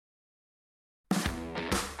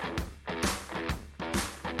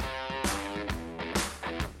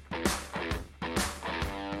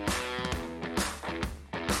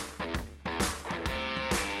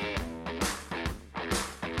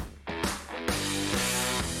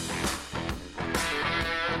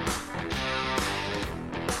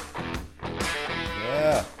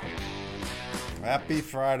Happy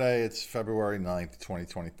Friday. It's February 9th,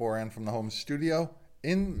 2024, and from the home studio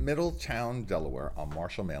in Middletown, Delaware, I'm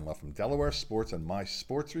Marshall Manlove from Delaware Sports and My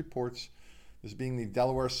Sports Reports. This being the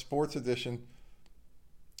Delaware Sports Edition,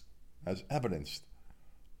 as evidenced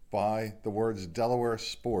by the words Delaware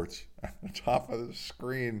Sports at the top of the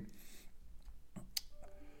screen.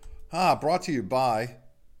 Brought to you by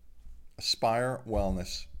Aspire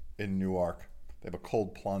Wellness in Newark. They have a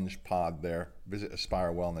cold plunge pod there. Visit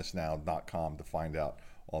aspirewellnessnow.com to find out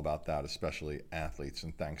all about that, especially athletes.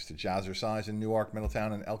 And thanks to Jazzercise in Newark,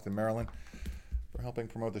 Middletown, and Elkton, Maryland for helping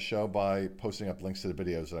promote the show by posting up links to the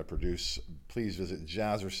videos that I produce. Please visit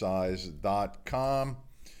jazzercise.com.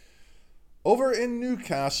 Over in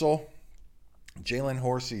Newcastle, Jalen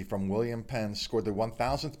Horsey from William Penn scored the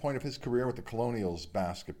 1,000th point of his career with the Colonials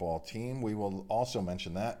basketball team. We will also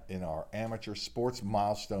mention that in our amateur sports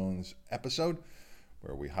milestones episode,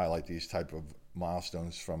 where we highlight these type of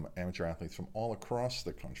milestones from amateur athletes from all across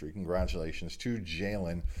the country. Congratulations to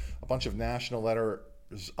Jalen. A bunch of national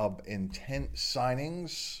letters of intent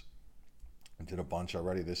signings. I did a bunch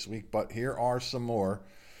already this week, but here are some more.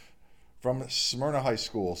 From Smyrna High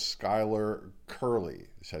School, Skylar Curley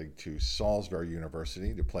is heading to Salisbury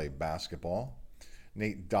University to play basketball.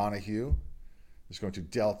 Nate Donahue is going to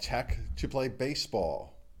Del Tech to play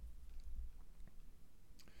baseball.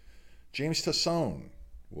 James Tassone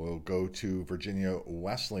will go to Virginia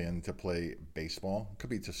Wesleyan to play baseball.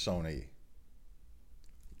 Could be Tassone.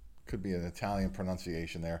 Could be an Italian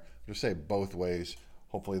pronunciation there. I'm going to say it both ways.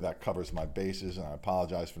 Hopefully that covers my bases, and I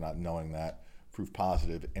apologize for not knowing that. Proof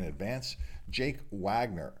positive in advance. Jake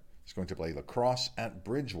Wagner is going to play lacrosse at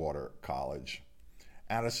Bridgewater College.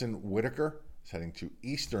 Addison Whitaker is heading to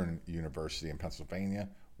Eastern University in Pennsylvania,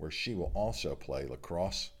 where she will also play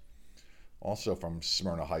lacrosse. Also from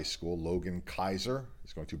Smyrna High School, Logan Kaiser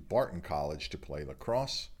is going to Barton College to play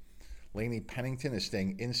lacrosse. Lainey Pennington is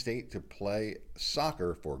staying in-state to play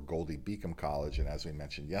soccer for Goldie Beacom College. And as we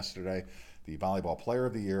mentioned yesterday, the Volleyball Player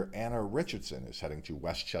of the Year, Anna Richardson, is heading to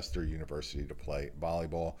Westchester University to play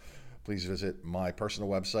volleyball. Please visit my personal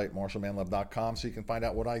website, marshallmanlove.com, so you can find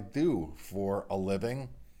out what I do for a living,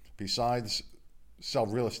 besides sell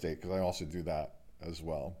real estate, because I also do that as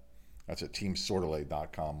well. That's at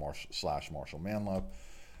teamsordelay.com/marshallmanlove.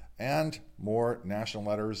 And more national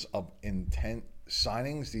letters of intent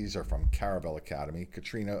signings. These are from Caravel Academy.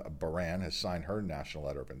 Katrina Baran has signed her national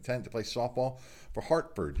letter of intent to play softball for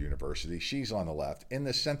Hartford University. She's on the left. In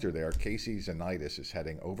the center there, Casey Zanitis is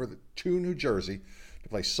heading over to New Jersey to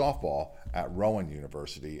play softball at Rowan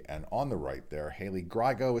University. And on the right there, Haley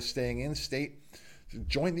Grigo is staying in state to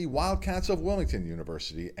join the Wildcats of Wilmington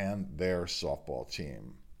University and their softball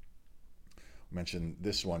team. Mentioned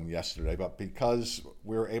this one yesterday, but because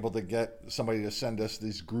we were able to get somebody to send us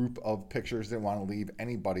this group of pictures, didn't want to leave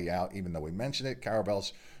anybody out, even though we mentioned it.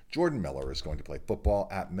 Caravel's Jordan Miller is going to play football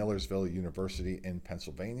at Millersville University in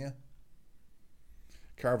Pennsylvania.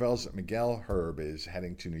 Caravel's Miguel Herb is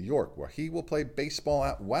heading to New York, where he will play baseball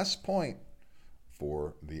at West Point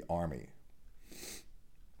for the Army.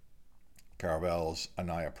 Caravel's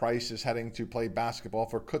Anaya Price is heading to play basketball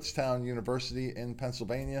for Kutztown University in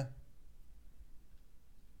Pennsylvania.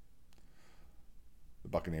 The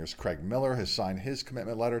Buccaneers' Craig Miller has signed his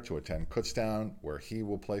commitment letter to attend Kutztown, where he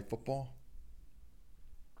will play football.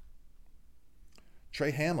 Trey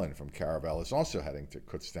Hamlin from Caravel is also heading to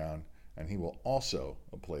Kutztown, and he will also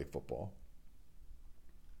play football.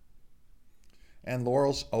 And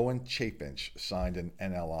Laurel's Owen Chaffinch signed an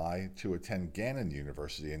NLI to attend Gannon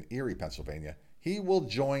University in Erie, Pennsylvania. He will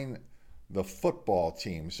join the football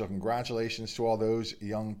team, so congratulations to all those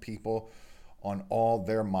young people on all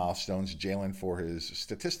their milestones. Jalen for his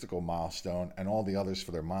statistical milestone, and all the others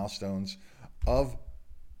for their milestones of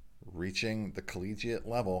reaching the collegiate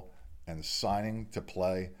level and signing to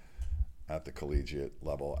play at the collegiate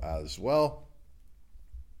level as well.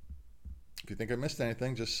 If you think I missed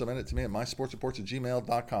anything, just submit it to me at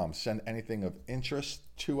mysportsreports@gmail.com. Send anything of interest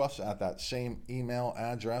to us at that same email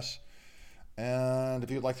address. And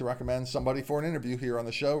if you'd like to recommend somebody for an interview here on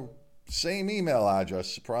the show, same email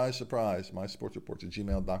address. Surprise, surprise.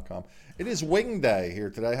 mysportsreports@gmail.com. It is wing day here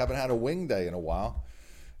today. I haven't had a wing day in a while.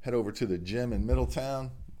 Head over to the gym in Middletown,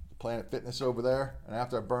 Planet Fitness over there. And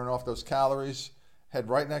after I burn off those calories, head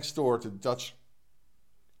right next door to Dutch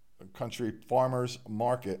Country Farmers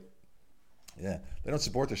Market. Yeah, they don't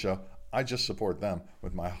support the show. I just support them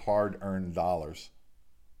with my hard-earned dollars.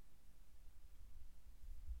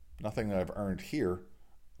 Nothing that I've earned here,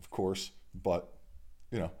 of course, but,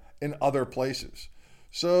 in other places.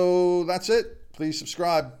 So that's it. Please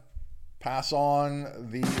subscribe. Pass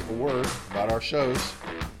on the word about our shows.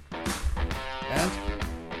 And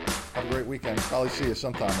have a great weekend. Probably see you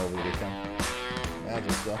sometime over the weekend. Imagine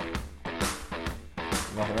so.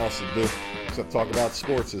 Nothing else to do except talk about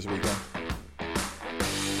sports this weekend.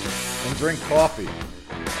 And drink coffee.